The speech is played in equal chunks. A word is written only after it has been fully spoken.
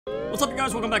What's up, you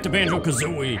guys? Welcome back to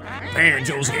Banjo-Kazooie.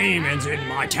 Banjo's game ends in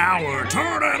my tower.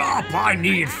 Turn it up! I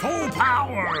need full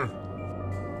power!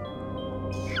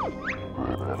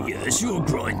 Yes, your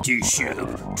grunty ship.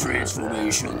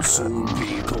 Transformation soon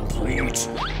be complete.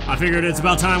 I figured it's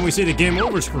about time we see the game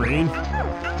over screen.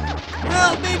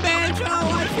 Help me, Banjo!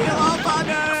 I feel all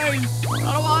bugging!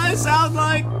 I don't want to sound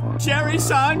like Jerry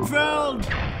Seinfeld!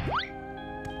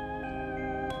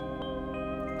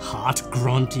 Hot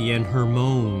Grunty and her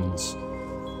moans.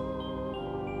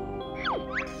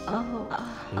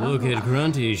 Look at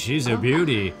Grunty, she's a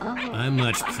beauty. I'm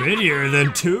much prettier than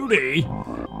Tootie.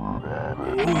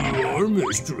 Oh, you are,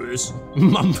 mistress.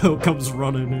 Mumbo comes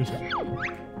running in.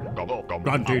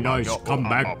 Grunty, nice, come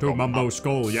back to Mumbo's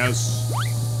school, yes.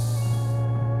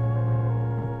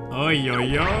 Oi,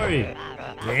 oi, oi.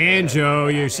 Banjo,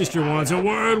 your sister wants a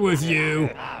word with you.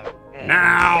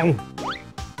 Now!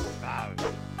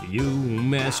 You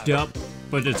messed up,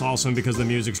 but it's awesome because the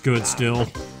music's good still.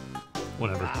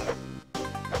 Whatever.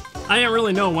 I didn't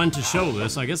really know when to show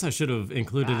this. I guess I should have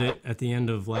included it at the end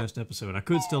of last episode. I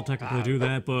could still technically do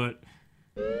that, but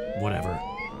whatever.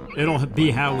 It'll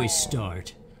be how we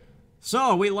start.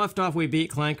 So, we left off, we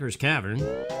beat Clanker's Cavern.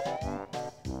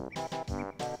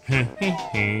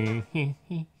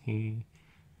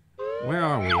 Where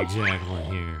are we exactly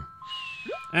here?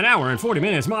 An hour and 40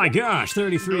 minutes, my gosh!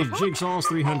 33 jigsaws,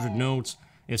 300 notes.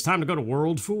 It's time to go to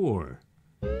World 4.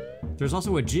 There's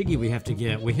also a Jiggy we have to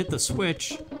get. We hit the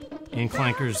switch in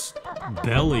Clanker's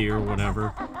belly or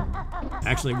whatever.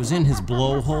 Actually, it was in his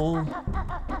blowhole.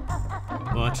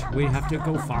 But we have to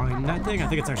go find that thing. I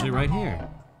think it's actually right here.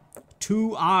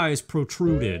 2 eyes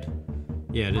protruded.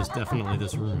 Yeah, it is definitely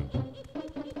this room.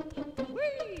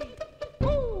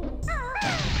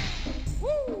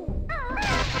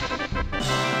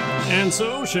 And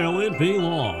so shall it be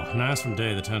law. Nice from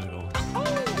Day the Tentacle.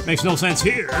 Makes no sense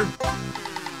here.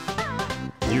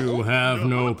 You have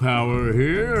no power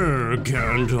here,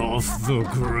 Gandalf the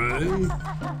Grey.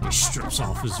 He strips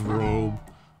off his robe.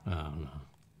 Oh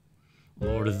no.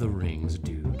 Lord of the Rings,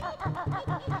 dude.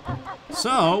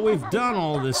 So, we've done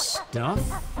all this stuff.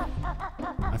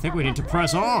 I think we need to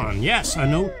press on. Yes, a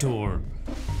note door.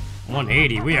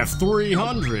 180, we have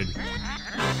 300.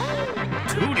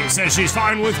 Tootie says she's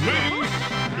fine with me.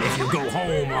 If you go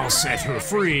home, I'll set her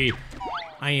free.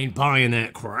 I ain't buying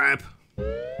that crap.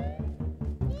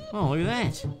 Oh, look at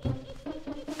that.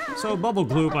 So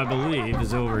Bubblegloop, I believe,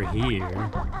 is over here.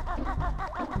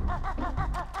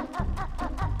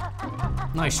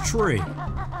 Nice tree.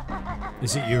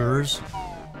 Is it yours?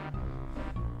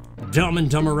 Dumb and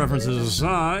Dumber references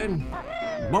aside.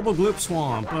 Bubblegloop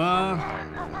Swamp,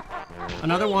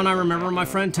 another one I remember my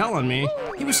friend telling me.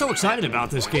 He was so excited about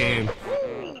this game.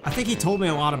 I think he told me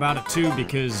a lot about it too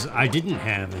because I didn't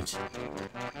have it.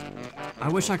 I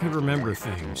wish I could remember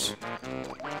things.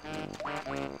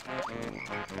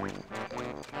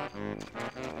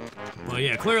 But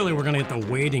yeah, clearly we're gonna get the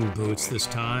wading boots this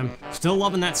time. Still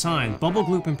loving that sign.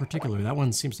 Bubblegloop in particular, that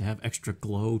one seems to have extra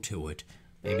glow to it.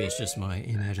 Maybe it's just my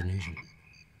imagination.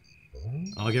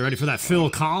 I'll get ready for that Phil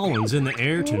Collins in the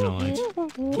air tonight.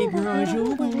 Keep your eyes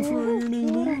open for your new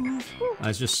move.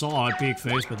 I just saw it, peak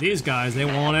face, but these guys, they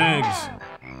want eggs.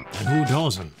 And who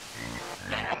doesn't?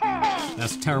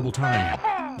 That's terrible timing.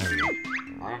 There we go.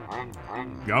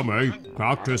 Yummy.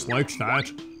 Croc just likes that.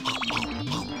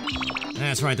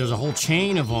 That's right, there's a whole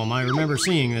chain of them. I remember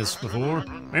seeing this before.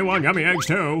 They want yummy eggs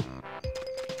too.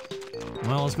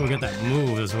 Well, let's go get that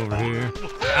move that's over here.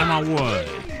 Out of my way.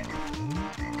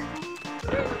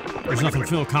 There's nothing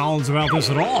Phil Collins about this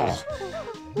at all.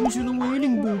 These are the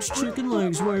wading boots, chicken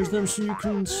legs wears them so you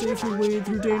can safely wade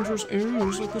through dangerous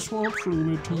areas like the swamp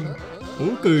through midtime.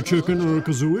 Okay, Chicken or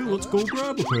Kazooie, let's go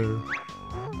grab a pair.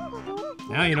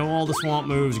 Now you know all the swamp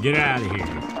moves, get out of here.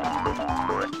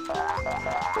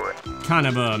 Kind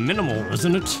of minimal,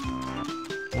 isn't it?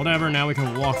 Whatever, now we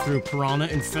can walk through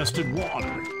piranha-infested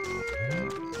water.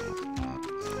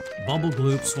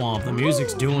 Bubblegloop Swamp, the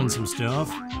music's doing some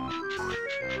stuff.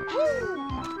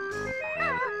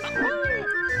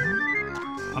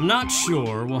 I'm not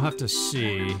sure, we'll have to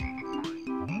see.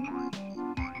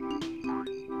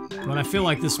 But I feel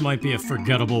like this might be a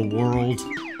forgettable world.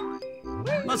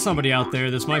 But somebody out there,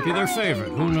 this might be their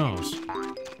favorite, who knows?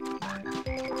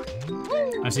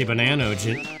 I see Banana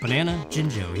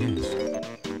Jinjo, yes.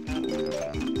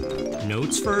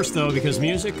 Notes first though, because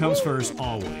music comes first,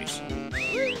 always.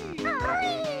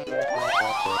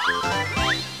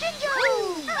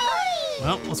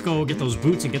 Well, let's go get those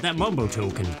boots and get that Mumbo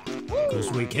token.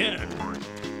 Because we can.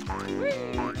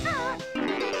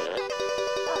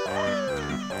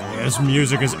 This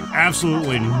music is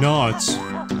absolutely nuts.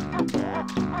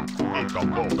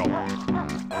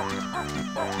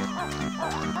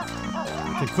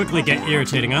 Can quickly get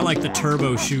irritating. I like the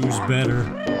turbo shoes better.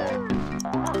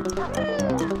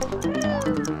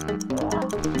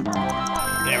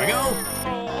 There we go.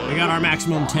 We got our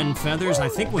maximum 10 feathers. I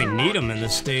think we need them in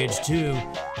this stage too.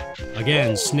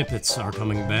 Again, snippets are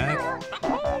coming back.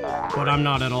 But I'm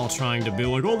not at all trying to be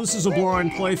like, oh, this is a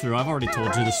blind playthrough. I've already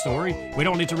told you the story. We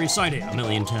don't need to recite it a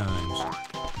million times.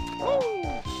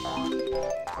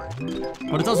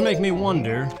 But it does make me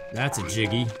wonder. That's a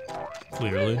Jiggy,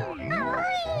 clearly.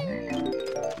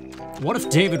 What if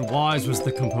David Wise was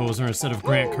the composer instead of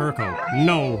Grant Kirkhope?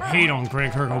 No hate on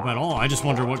Grant Kirkhope at all. I just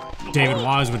wonder what David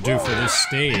Wise would do for this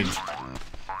stage.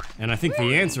 And I think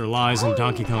the answer lies in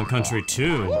Donkey Kong Country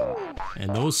 2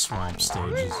 and those swamp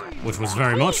stages, which was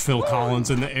very much Phil Collins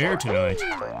in the air tonight.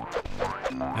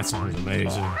 That song's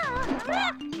amazing.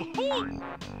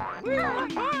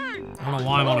 I don't know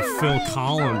why I'm on a Phil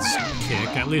Collins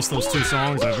kick. At least those two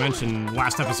songs I mentioned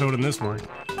last episode and this one.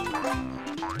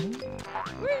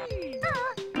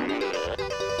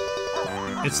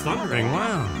 It's thundering,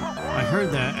 wow. I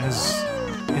heard that as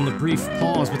in the brief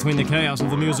pause between the chaos of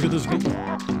the music of this game.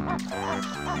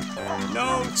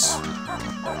 Notes!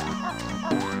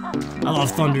 I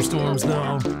love thunderstorms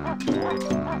though.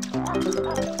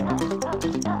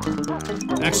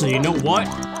 Actually, you know what?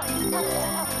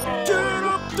 Get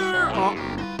up there! Oh.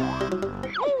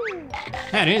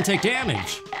 Hey, I didn't take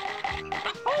damage.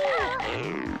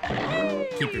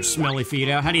 Keep your smelly feet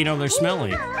out. How do you know they're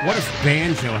smelly? What if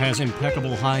Banjo has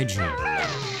impeccable hygiene?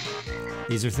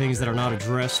 These are things that are not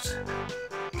addressed.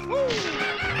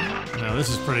 Now this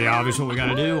is pretty obvious what we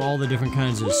gotta do. All the different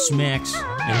kinds of smacks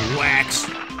and whacks.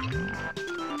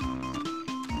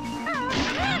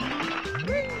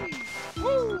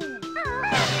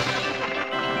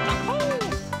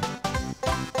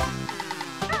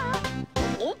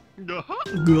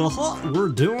 We're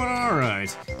doing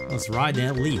alright. Let's ride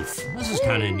that leaf. This is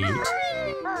kinda neat.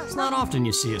 It's not often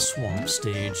you see a swamp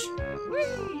stage.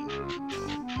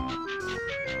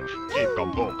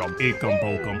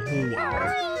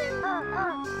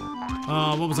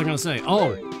 Wow. What was I gonna say?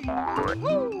 Oh!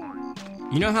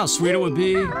 You know how sweet it would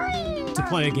be to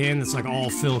play a game that's like all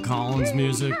Phil Collins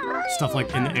music? Stuff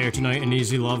like In the Air Tonight and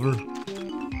Easy Lover?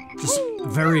 Just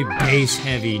very bass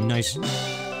heavy, nice.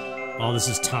 Oh, this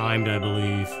is timed, I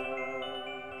believe.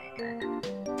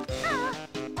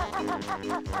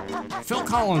 Phil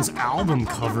Collins' album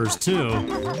covers, too.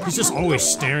 He's just always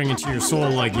staring into your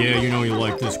soul like, yeah, you know you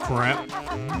like this crap.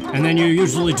 And then you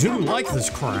usually do like this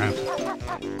crap.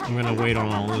 I'm gonna wait on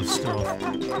all this stuff.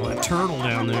 Oh, that turtle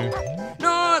down there.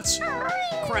 Nuts!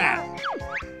 Crap.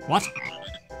 What?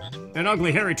 An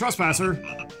ugly, hairy trespasser.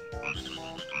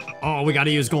 Oh, we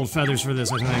gotta use gold feathers for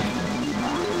this, I think.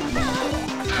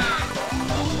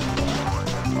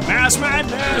 Mass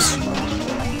madness!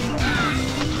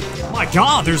 My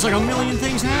god, there's like a million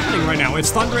things happening right now.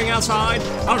 It's thundering outside.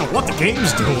 I don't know what the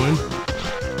game's doing.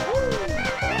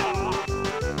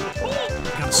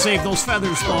 Gotta save those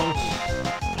feathers, though.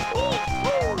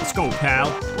 Let's go,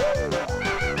 pal.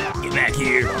 Get back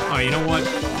here. Oh, you know what?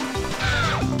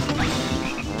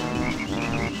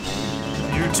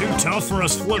 You're too tough for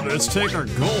us flibbits. Take our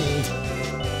gold.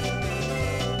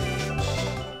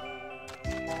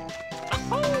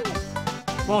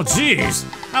 Well, jeez,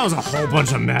 that was a whole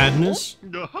bunch of madness.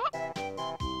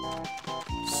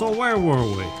 So where were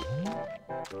we?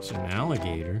 It's an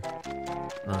alligator.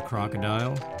 Or a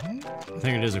crocodile. I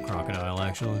think it is a crocodile,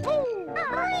 actually.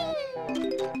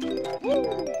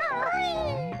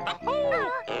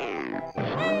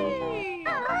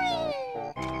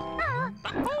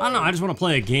 I don't know, I just want to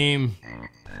play a game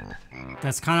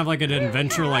that's kind of like an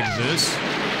adventure like this.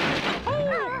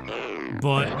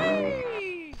 But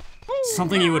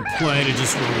something you would play to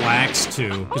just relax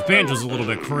to. Because Banjo's a little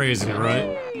bit crazy,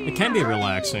 right? It can be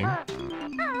relaxing. But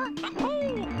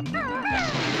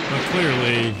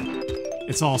clearly,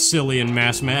 it's all silly and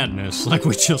mass madness, like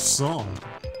we just saw.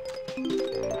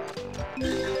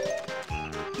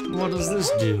 What does this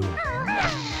do?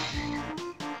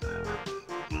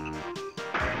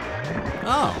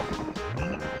 Oh.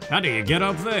 How do you get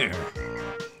up there?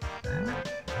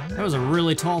 That was a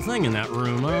really tall thing in that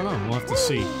room. I don't know. We'll have to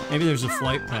see. Maybe there's a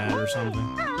flight pad or something.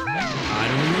 I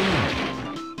don't know.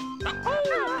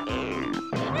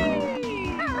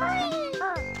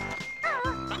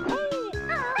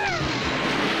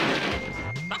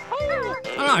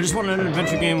 I don't know. I just wanted an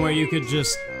adventure game where you could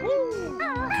just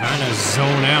kind of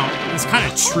zone out. It's kind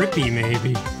of trippy,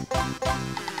 maybe.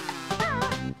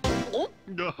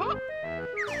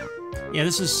 Yeah,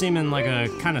 this is seeming like a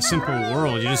kind of simple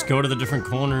world. You just go to the different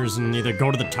corners and either go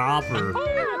to the top or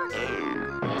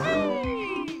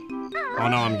Oh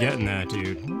no, I'm getting that,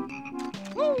 dude.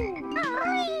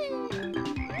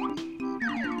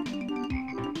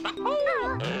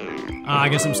 I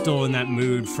guess I'm still in that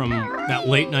mood from that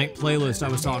late night playlist I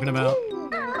was talking about.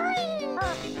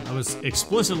 I was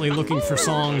explicitly looking for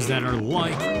songs that are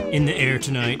like In the Air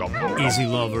Tonight, Easy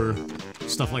Lover,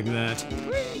 stuff like that.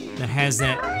 That has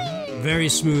that very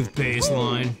smooth bass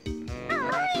line.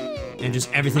 And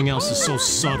just everything else is so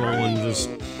subtle and just...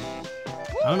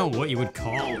 I don't know what you would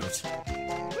call it.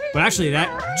 But actually that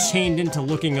chained into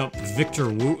looking up Victor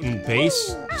Wooten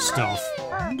bass stuff.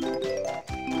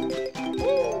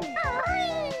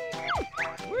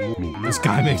 This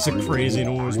guy makes a crazy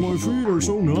noise. My feet are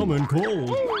so numb and cold.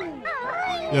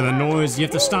 Yeah, the noise, you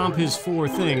have to stomp his 4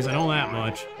 things, I know that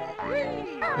much.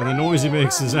 And the noise he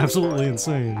makes is absolutely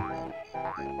insane.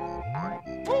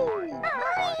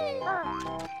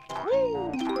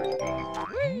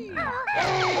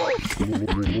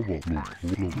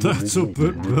 That's a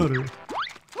bit better.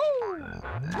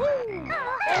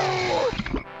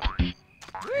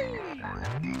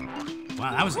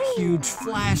 Wow, that was a huge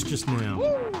flash just now.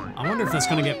 I wonder if that's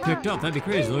gonna get picked up. That'd be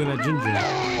crazy. Look at that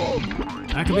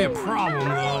ginger. That could be a problem,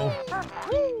 though.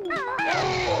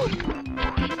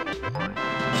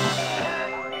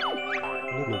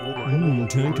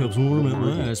 Tank top's warm at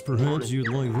last. Perhaps you'd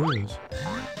like this.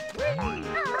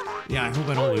 Yeah, I hope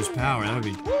I don't lose power. That would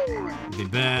be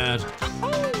bad.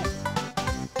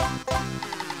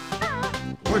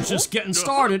 We're just getting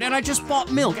started, and I just bought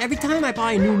milk. Every time I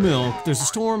buy new milk, there's a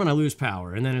storm and I lose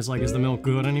power. And then it's like, is the milk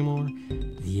good anymore?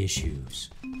 The issues.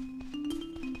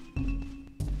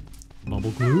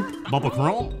 Bubblegloop?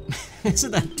 Bubblecrope?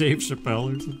 Isn't that Dave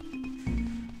Chappelle or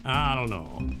something? I don't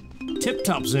know. Tip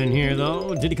Top's in here,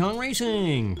 though. Diddy Kong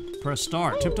Racing. Press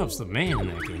start. Tip Top's the man in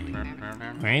that game.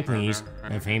 Alright, please.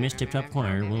 The famous Tip Top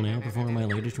Choir will now perform my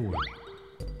latest work.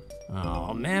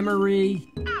 Oh, memory.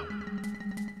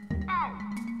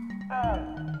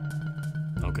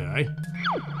 Okay.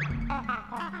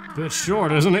 Bit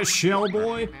short, isn't it, Shell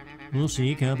Boy? We'll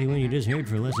see. Copy what you just heard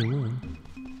for lesson 1.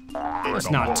 That's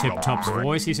not Tip Top's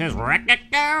voice. He says,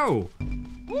 "Rack-a-go!"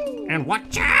 And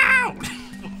watch out!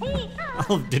 I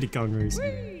love Diddy Kong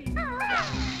Racing.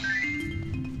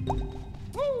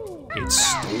 It's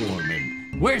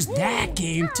storming. Where's that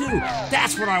game, too?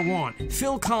 That's what I want.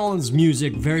 Phil Collins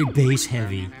music, very bass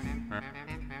heavy.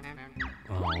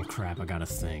 Oh, crap, I gotta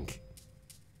think.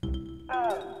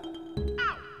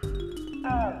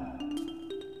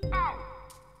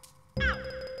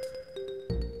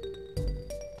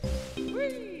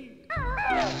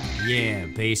 Yeah,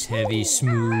 bass heavy,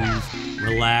 smooth,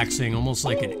 relaxing, almost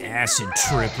like an acid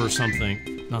trip or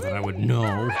something. Not that I would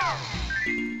know.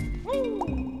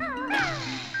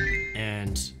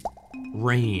 And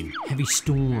rain, heavy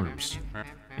storms, and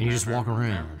you just walk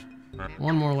around.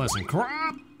 One more lesson.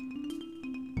 Crap!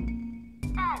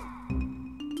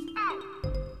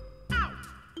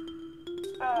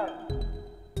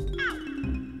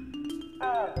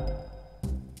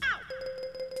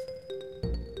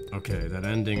 Okay, that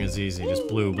ending is easy. Just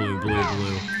blue, blue, blue,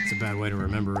 blue. It's a bad way to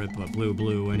remember it, but blue,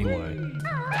 blue anyway.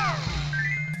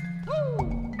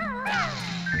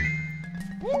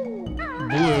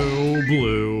 Blue,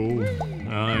 blue.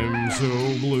 I'm so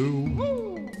blue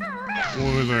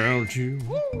without you.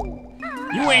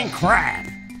 You ain't crap!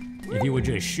 If you would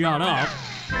just shut up.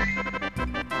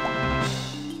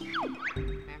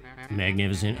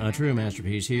 Magnificent, a true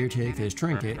masterpiece. Here, take this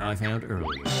trinket I found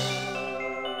earlier.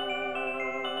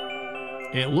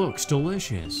 It looks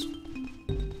delicious.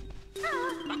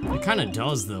 It kind of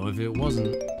does, though, if it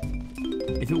wasn't...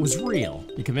 If it was real.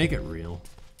 You can make it real.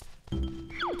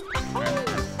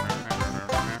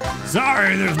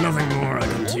 Sorry, there's nothing more I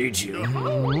can teach you.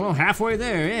 Well, halfway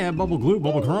there, yeah, Bubblegloop,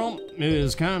 Bubblecrope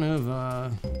is kind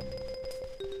of,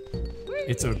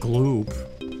 it's a gloop.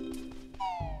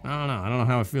 I don't know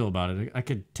how I feel about it. I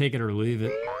could take it or leave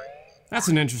it. That's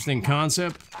an interesting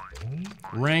concept.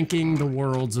 Ranking the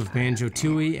worlds of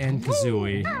Banjo-Tooie and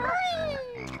Kazooie.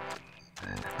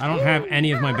 I don't have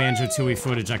any of my Banjo-Tooie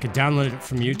footage. I could download it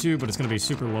from YouTube, but it's gonna be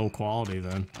super low quality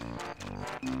then.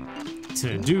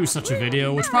 To do such a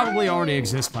video, which probably already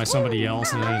exists by somebody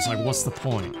else, and then it's like, what's the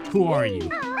point? Who are you?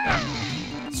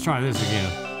 Let's try this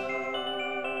again.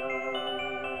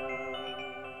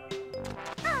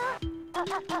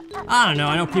 I don't know,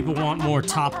 I know people want more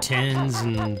top 10s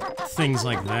and things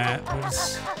like that, but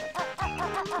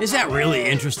is that really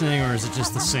interesting, or is it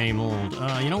just the same old?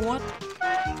 You know what?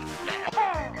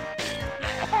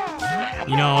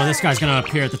 You know, this guy's gonna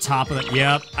appear at the top of it.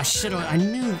 Yep, I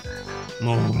knew.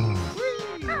 Oh.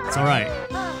 It's alright.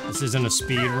 This isn't a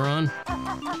speed run.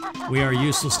 We are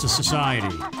useless to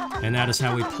society. And that is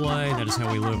how we play, that is how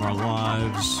we live our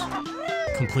lives.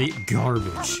 Complete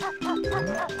garbage.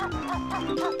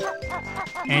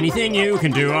 Anything you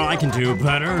can do, I can do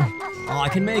better. I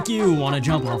can make you want to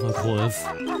jump off a cliff.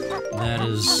 That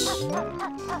is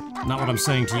not what I'm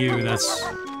saying to you, that's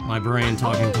my brain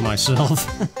talking to myself.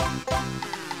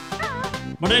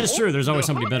 But it is true, there's always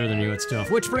somebody better than you at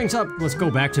stuff. Which brings up, let's go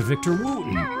back to Victor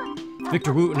Wooten.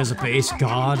 Victor Wooten is a bass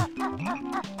god.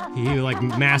 He, like,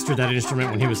 mastered that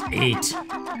instrument when he was 8.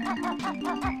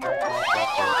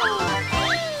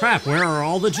 Crap, where are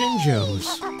all the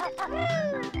Jinjos?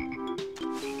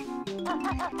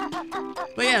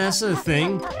 But yeah, that's the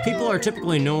thing. People are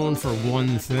typically known for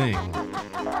one thing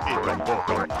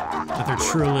that they're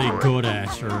truly good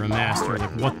at, or a master,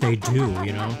 like what they do,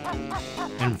 you know?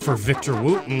 And for Victor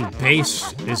Wooten,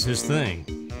 bass is his thing.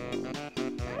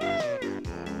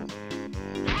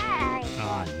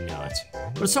 Ah, nuts.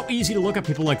 But it's so easy to look at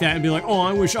people like that and be like, oh,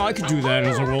 I wish I could do that. And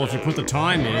it's like, well, if you put the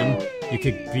time in, you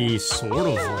could be sort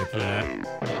of like that.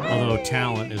 Although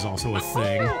talent is also a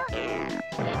thing.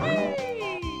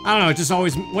 I don't know, it just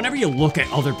always, whenever you look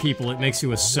at other people, it makes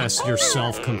you assess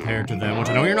yourself compared to them, which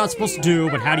I know you're not supposed to do,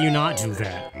 but how do you not do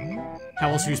that? How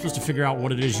else are you supposed to figure out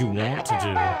what it is you want to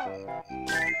do?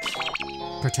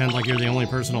 Pretend like you're the only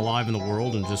person alive in the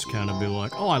world and just kind of be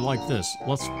like, oh, I like this.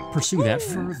 Let's pursue that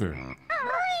further.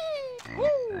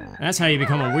 That's how you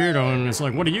become a weirdo, and it's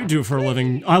like, what do you do for a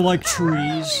living? I like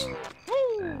trees.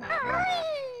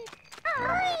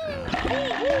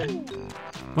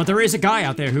 But there is a guy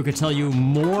out there who could tell you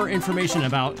more information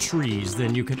about trees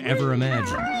than you could ever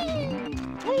imagine.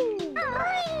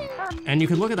 And you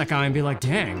could look at that guy and be like,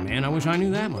 dang, man, I wish I knew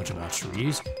that much about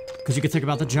trees. Because you could think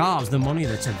about the jobs, the money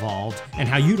that's involved, and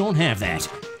how you don't have that.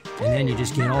 And then you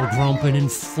just get all grumping and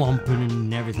flumping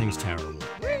and everything's terrible.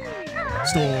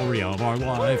 Story of our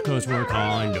life, cause we're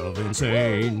kind of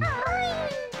insane.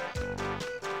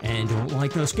 And don't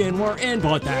like the skin we're in,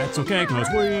 but that's okay, cause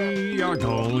we are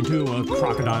going to a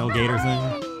crocodile gator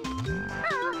thing.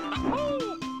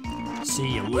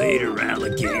 See you later,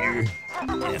 alligator.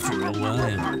 After a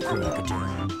while,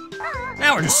 crocodile.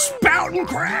 Now we're just spouting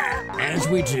crap, as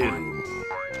we do.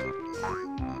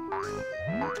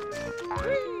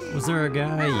 Was there a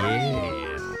guy?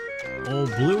 Yeah.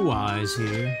 Old Blue Eyes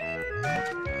here.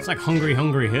 It's like Hungry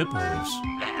Hungry Hippos.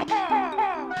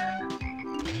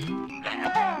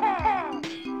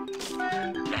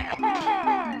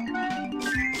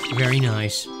 Very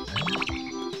nice.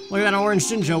 Look at that orange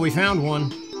Jinjo, we found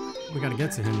one. We gotta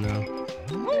get to him though.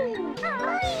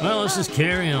 Well, let's just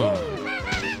carry on.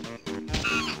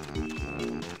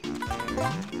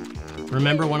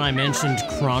 Remember when I mentioned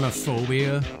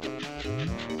chronophobia?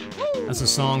 That's a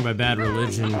song by Bad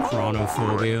Religion,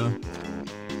 chronophobia.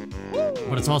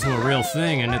 But it's also a real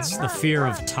thing, and it's the fear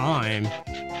of time.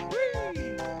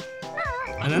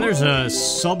 And then there's a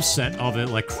subset of it,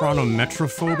 like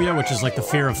chronometrophobia, which is like the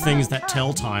fear of things that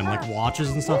tell time, like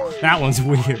watches and stuff. That one's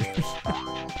weird.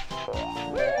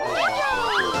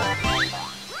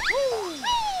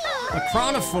 But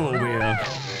chronophobia,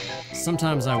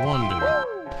 sometimes I wonder.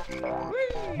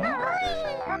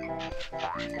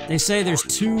 They say there's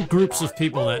two groups of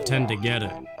people that tend to get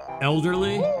it.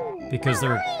 Elderly, because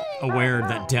they're aware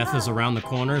that death is around the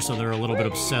corner, so they're a little bit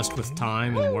obsessed with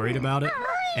time and worried about it.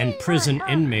 And prison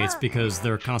inmates, because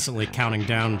they're constantly counting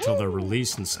down until they're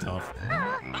released and stuff.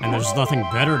 And there's nothing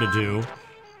better to do.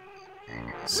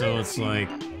 So it's like...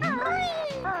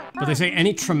 But they say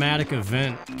any traumatic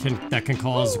event that can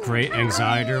cause great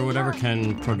anxiety or whatever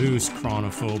can produce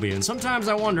chronophobia. And sometimes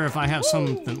I wonder if I have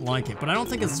something like it. But I don't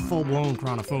think it's full-blown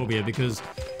chronophobia, because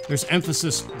there's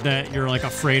emphasis that you're like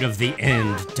afraid of the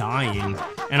end, dying.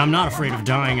 And I'm not afraid of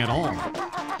dying at all.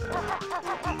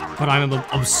 But I'm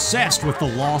obsessed with the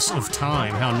loss of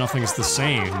time, how nothing's the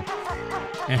same,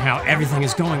 and how everything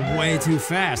is going way too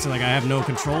fast, and like I have no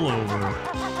control over it.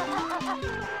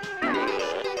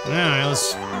 Alright,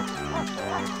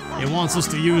 it wants us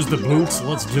to use the boots,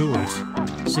 let's do it.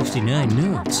 69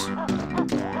 notes.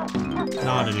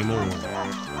 Not anymore.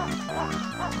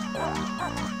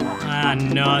 Ah,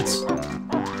 nuts.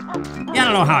 Yeah, I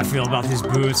don't know how I feel about these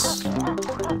boots.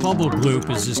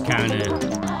 Bubblegloop is just kinda...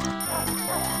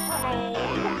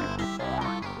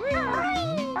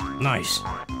 nice.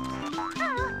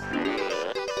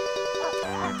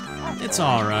 It's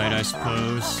alright, I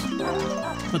suppose.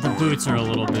 But the boots are a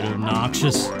little bit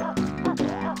obnoxious.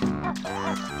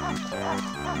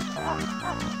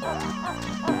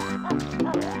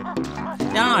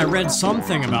 Yeah, I read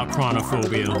something about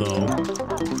chronophobia, though.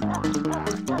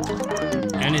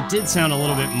 And it did sound a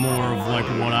little bit more of like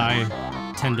what I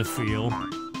tend to feel.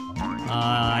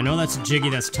 I know that's a Jiggy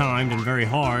that's timed and very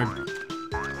hard.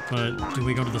 But do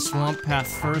we go to the swamp path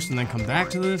first and then come back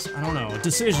to this? I don't know.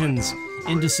 Decisions.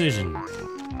 Indecision.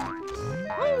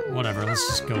 Whatever, let's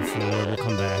just go forward. We'll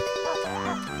come back.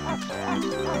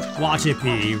 Watch it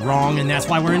be wrong, and that's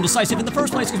why we're indecisive in the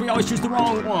first place, because we always choose the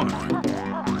wrong one.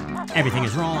 Everything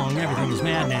is wrong. Everything is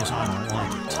madness. I don't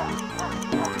like it.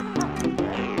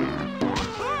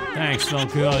 Thanks,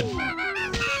 felt good.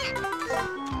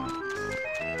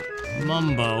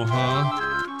 Mumbo, huh?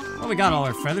 Well, we got all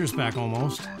our feathers back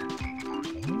almost.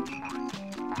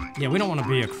 Yeah, we don't want to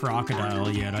be a crocodile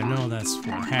yet. I know that's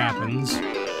what happens.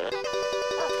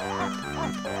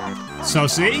 So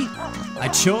see? I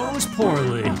chose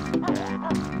poorly.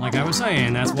 Like I was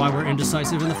saying, that's why we're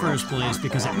indecisive in the first place,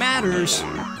 because it matters.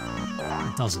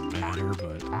 It doesn't matter,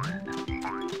 but...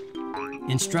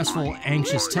 in stressful,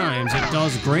 anxious times, it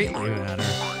does greatly matter.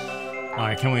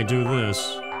 Alright, can we do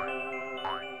this?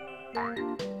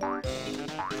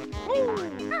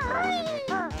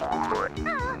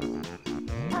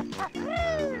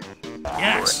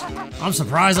 Yes! I'm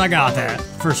surprised I got that.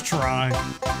 First try.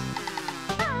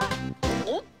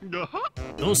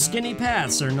 Those skinny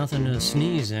paths are nothing to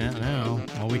sneeze at now.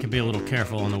 Well, we could be a little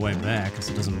careful on the way back, because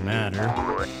it doesn't matter.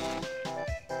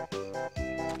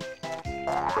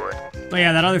 But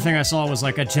yeah, that other thing I saw was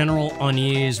like a general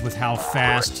unease with how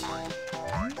fast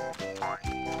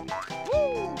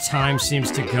time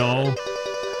seems to go.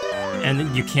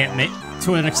 And you can't make...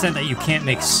 to an extent that you can't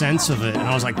make sense of it. And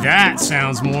I was like, that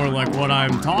sounds more like what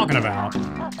I'm talking about,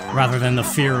 rather than the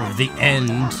fear of the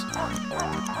end.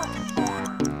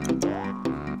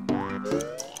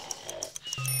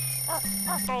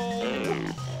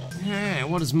 Hey,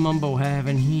 what does Mumbo have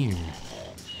in here?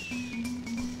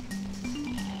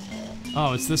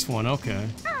 Oh, it's this one, okay.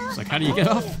 It's like, how do you get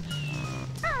up?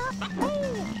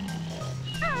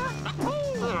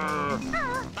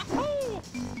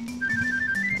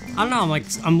 I don't know,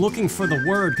 I'm looking for the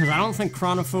word, because I don't think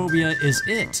chronophobia is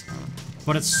it.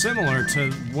 But it's similar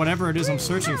to whatever it is I'm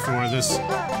searching for, this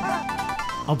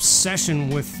obsession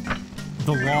with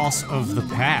the loss of the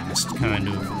past, kind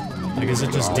of. Like, is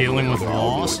it just dealing with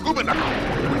loss?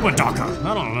 Ubadaka!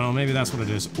 I don't know, maybe that's what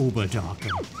it is. Ubadaka.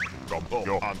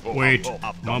 Wait,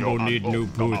 Mumbo need new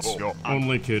boots.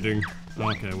 Only kidding.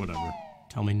 Okay, whatever.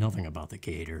 Tell me nothing about the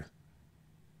gator.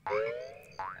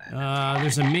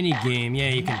 There's a mini game. Yeah,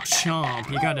 you can chomp.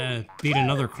 You gotta beat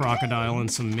another crocodile in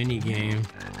some mini game.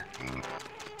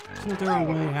 Isn't there a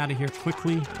way out of here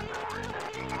quickly?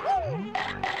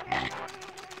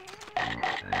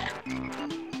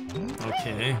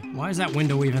 Okay, why is that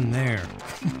window even there?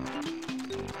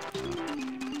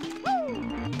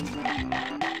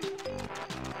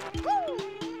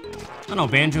 I don't know,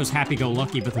 Banjo's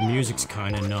happy-go-lucky, but the music's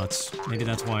kinda nuts. Maybe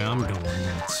that's why I'm going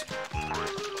nuts.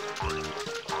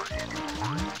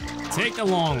 Take the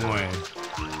long way.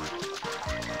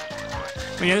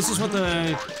 But yeah, this is what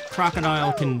the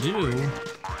crocodile can do.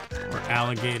 Or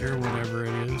alligator, whatever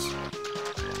it is.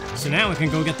 So now we can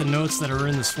go get the notes that are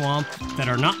in the swamp that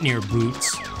are not near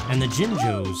Boots, and the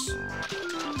Jinjos.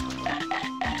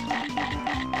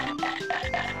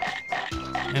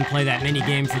 And play that mini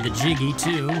game for the Jiggy,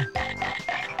 too.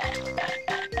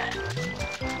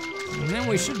 And then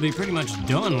we should be pretty much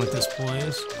done with this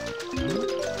place.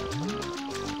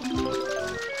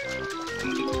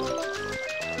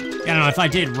 I don't know, if I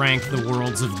did rank the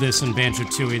worlds of this and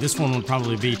Banjo-Tooie, this one would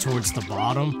probably be towards the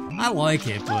bottom. I like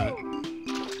it, but...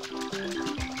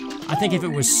 I think if it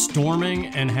was storming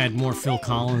and had more Phil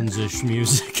Collins-ish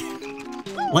music,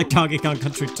 like Donkey Kong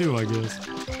Country 2, I guess,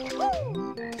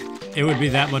 it would be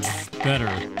that much better.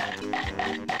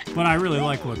 But I really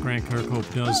like what Grant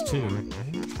Kirkhope does, too.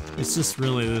 It's just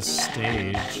really this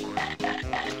stage.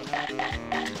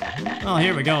 Oh,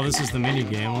 here we go, this is the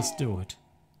minigame, let's do it.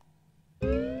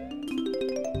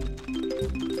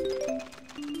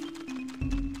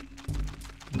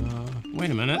 Wait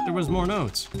a minute, there was more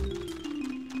notes.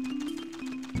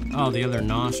 Oh, the other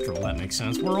nostril, that makes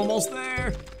sense. We're almost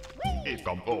there! There's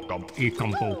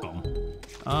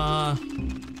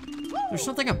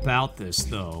something about this,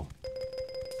 though.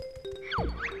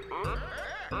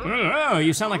 Oh,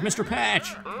 you sound like Mr.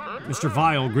 Patch! Mr.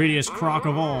 Vile, greediest croc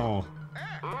of all.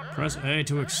 Press A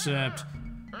to accept.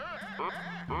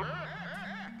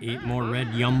 Eat more red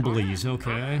yumblies,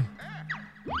 okay.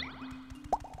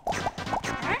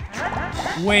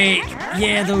 Wait,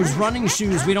 yeah, those running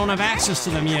shoes, we don't have access to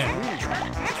them yet.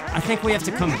 I think we have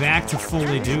to come back to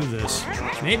fully do this.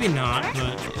 Maybe not,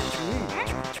 but...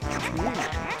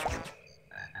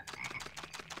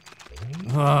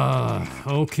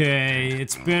 okay,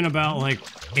 it's been about like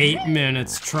 8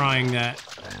 minutes trying that.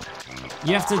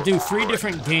 You have to do 3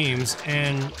 different games,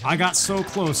 and I got so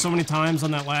close so many times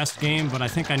on that last game, but I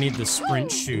think I need the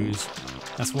sprint shoes.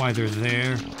 That's why they're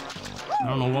there. I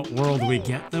don't know what world we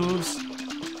get those.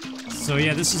 So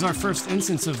yeah, this is our first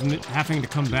instance of having to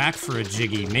come back for a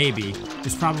Jiggy, maybe.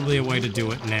 There's probably a way to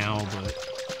do it now, but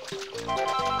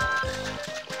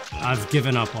I've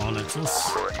given up on it.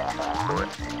 Let's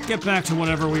get back to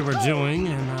whatever we were doing,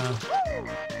 and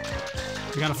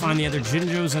we gotta find the other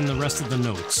Jinjos and the rest of the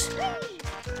notes.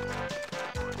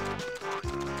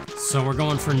 So we're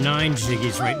going for 9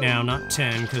 Jiggies right now, not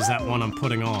 10, because that one I'm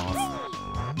putting off.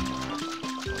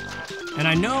 And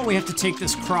I know we have to take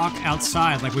this croc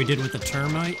outside like we did with the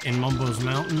termite in Mumbo's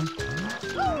Mountain.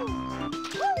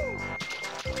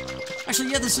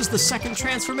 Actually, yeah, this is the second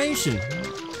transformation.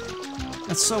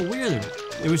 That's so weird.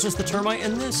 It was just the termite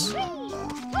and this.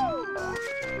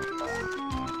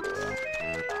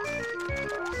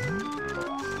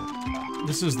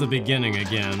 This is the beginning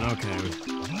again, okay.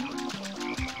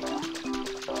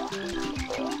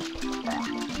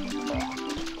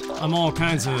 I'm all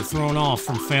kinds of thrown off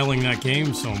from failing that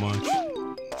game so much.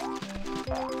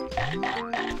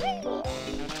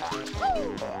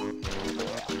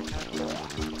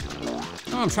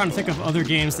 Oh, I'm trying to think of other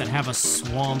games that have a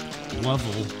swamp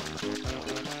level.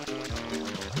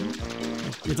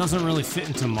 It doesn't really fit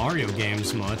into Mario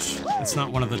games much. It's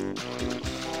not one of the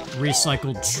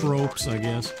recycled tropes, I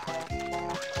guess.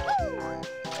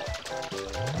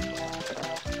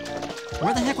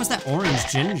 Where the heck was that orange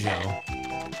Jinjo?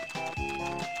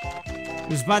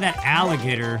 It was by that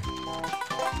alligator.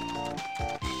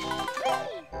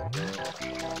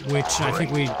 Which I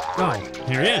think we... Oh,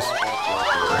 here it is.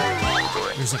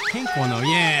 There's a pink one though,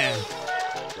 yeah.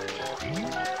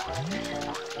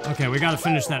 Okay, we gotta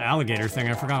finish that alligator thing.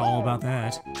 I forgot all about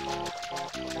that.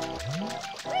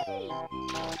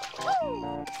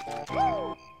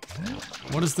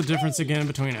 What is the difference again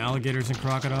between alligators and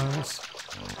crocodiles?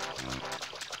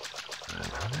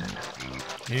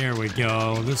 Here we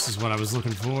go. This is what I was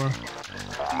looking for.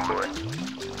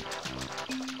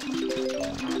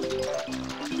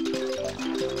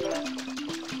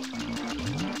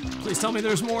 Please tell me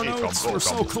there's more notes. We're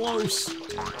so close.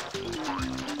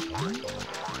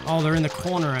 Oh, they're in the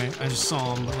corner. I just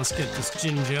saw them, but let's get this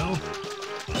Jinjo.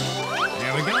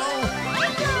 There we go.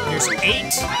 There's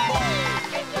 8.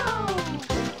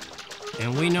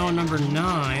 And we know number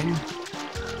 9.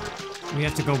 We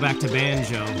have to go back to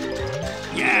Banjo.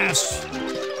 Yes!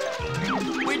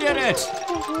 We did it!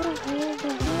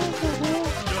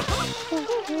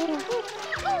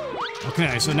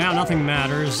 Okay, so now nothing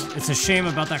matters. It's a shame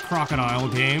about that crocodile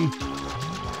game.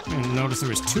 And notice there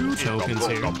was 2 tokens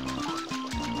here.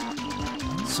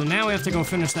 So now we have to go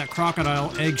finish that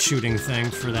crocodile egg shooting thing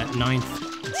for that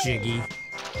 9th Jiggy.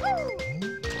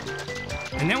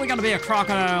 And then we gotta be a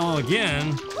crocodile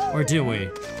again, or do we?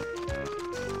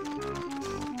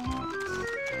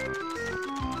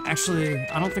 Actually,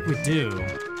 I don't think we do.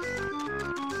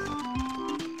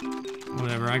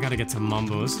 Whatever, I gotta get to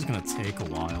Mumbo. This is gonna take a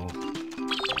while.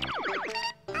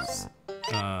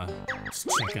 Just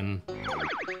checking.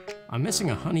 I'm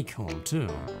missing a honeycomb, too.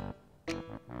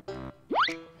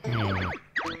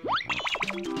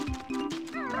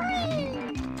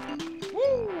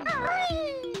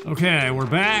 Okay, we're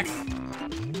back.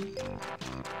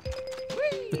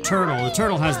 The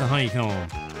turtle has the honeycomb.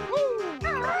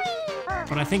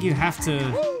 But I think you have to...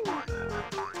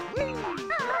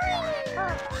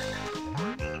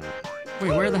 Wait,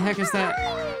 where the heck is that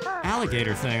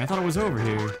alligator thing? I thought it was over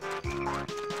here.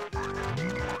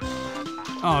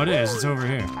 Oh, it is. It's over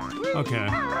here. Okay.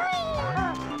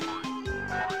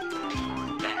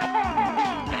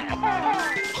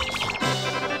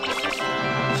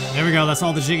 There we go. That's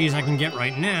all the Jiggies I can get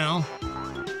right now.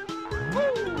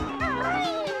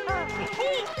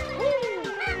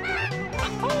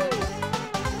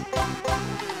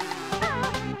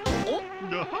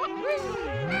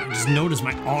 Notice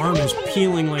my arm is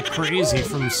peeling like crazy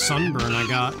from sunburn I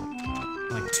got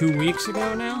like 2 weeks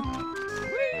ago now.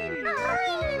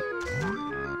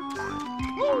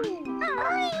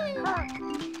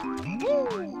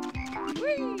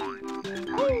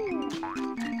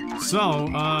 So,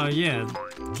 yeah,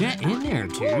 get in there,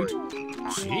 dude.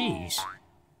 Jeez.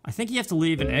 I think you have to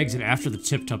leave and exit after the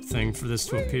tip-top thing for this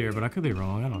to appear, but I could be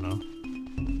wrong, I don't know.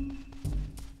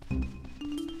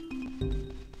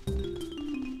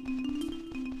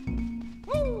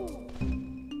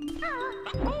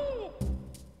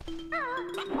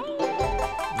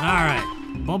 Alright,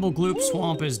 Bubblegloop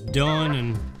Swamp is done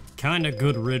and kinda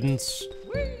good riddance.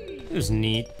 It was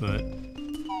neat, but...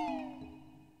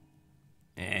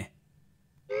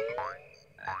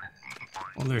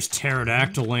 Well, there's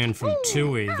Pterodactyl Land from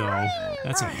Tooie, though.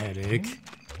 That's a headache.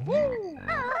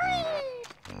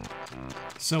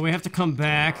 So we have to come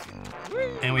back,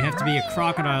 and we have to be a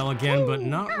crocodile again, but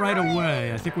not right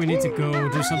away. I think we need to go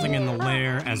do something in the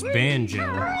lair as Banjo,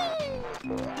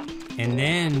 and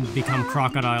then become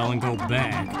crocodile and go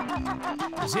back.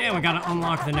 So yeah, we gotta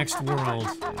unlock the next world.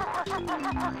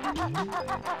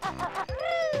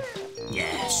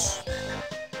 Yes.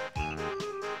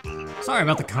 Sorry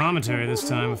about the commentary this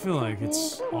time. I feel like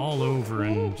it's all over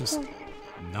and just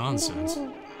nonsense.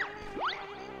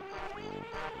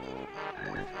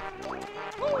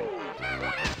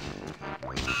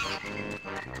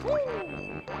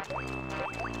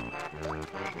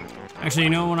 Actually, you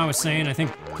know what I was saying? I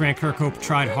think Grant Kirkhope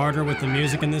tried harder with the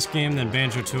music in this game than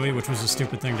Banjo-Tooie, which was a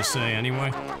stupid thing to say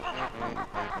anyway.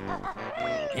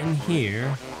 In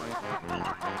here...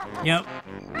 Yep.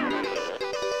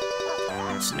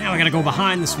 So now I gotta go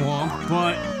behind the swamp,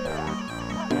 but...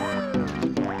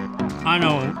 I don't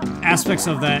know, aspects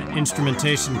of that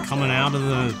instrumentation coming out of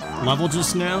the level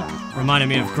just now reminded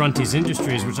me of Grunty's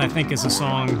Industries, which I think is a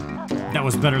song that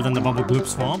was better than the Bubblegloop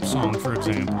Swamp song, for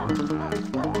example.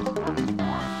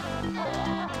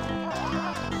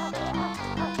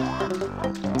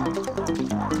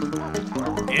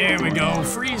 There we go,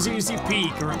 Freeze Easy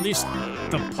Peak, or at least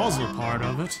the puzzle part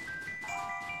of it.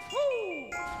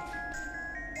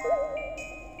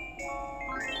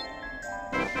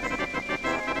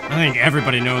 I think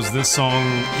everybody knows this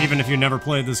song, even if you never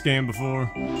played this game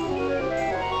before.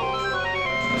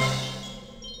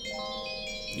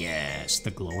 Yes,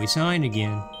 the glowy sign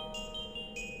again.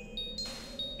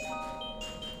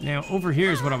 Now, over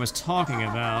here is what I was talking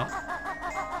about.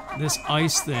 This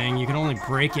ice thing, you can only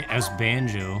break it as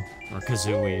Banjo, or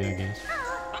Kazooie, I guess.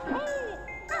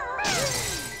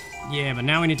 Yeah, but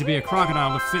now we need to be a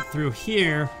crocodile to fit through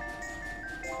here.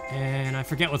 And I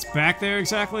forget what's back there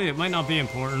exactly. It might not be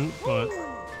important, but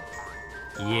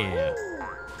yeah.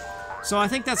 So I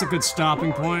think that's a good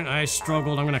stopping point. I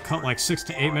struggled. I'm gonna cut like 6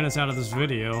 to 8 minutes out of this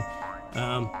video.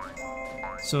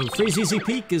 So Freeze Easy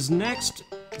Peak is next.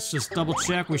 Let's just double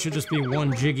check. We should just be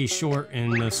 1 Jiggy short in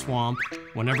the swamp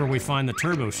whenever we find the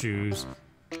turbo shoes.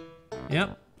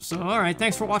 Yep. So alright,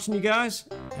 thanks for watching, you guys.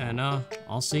 And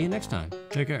I'll see you next time.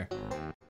 Take care.